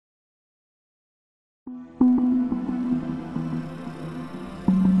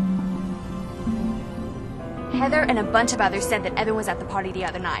Heather and a bunch of others said that Evan was at the party the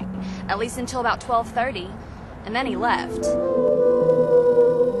other night, at least until about 12:30, and then he left.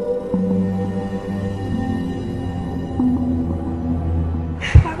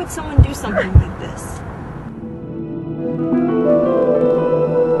 Why would someone do something like this?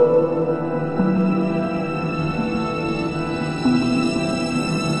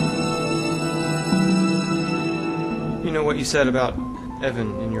 You know what you said about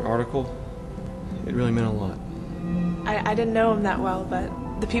Evan in your article? It really meant a lot. I didn't know him that well, but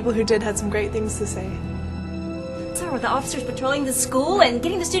the people who did had some great things to say. So are the officers patrolling the school and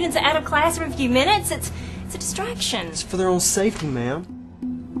getting the students out of class every few minutes? It's a distraction. It's for their own safety, ma'am.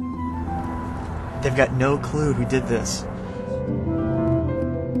 They've got no clue who did this.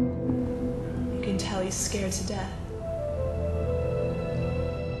 You can tell he's scared to death.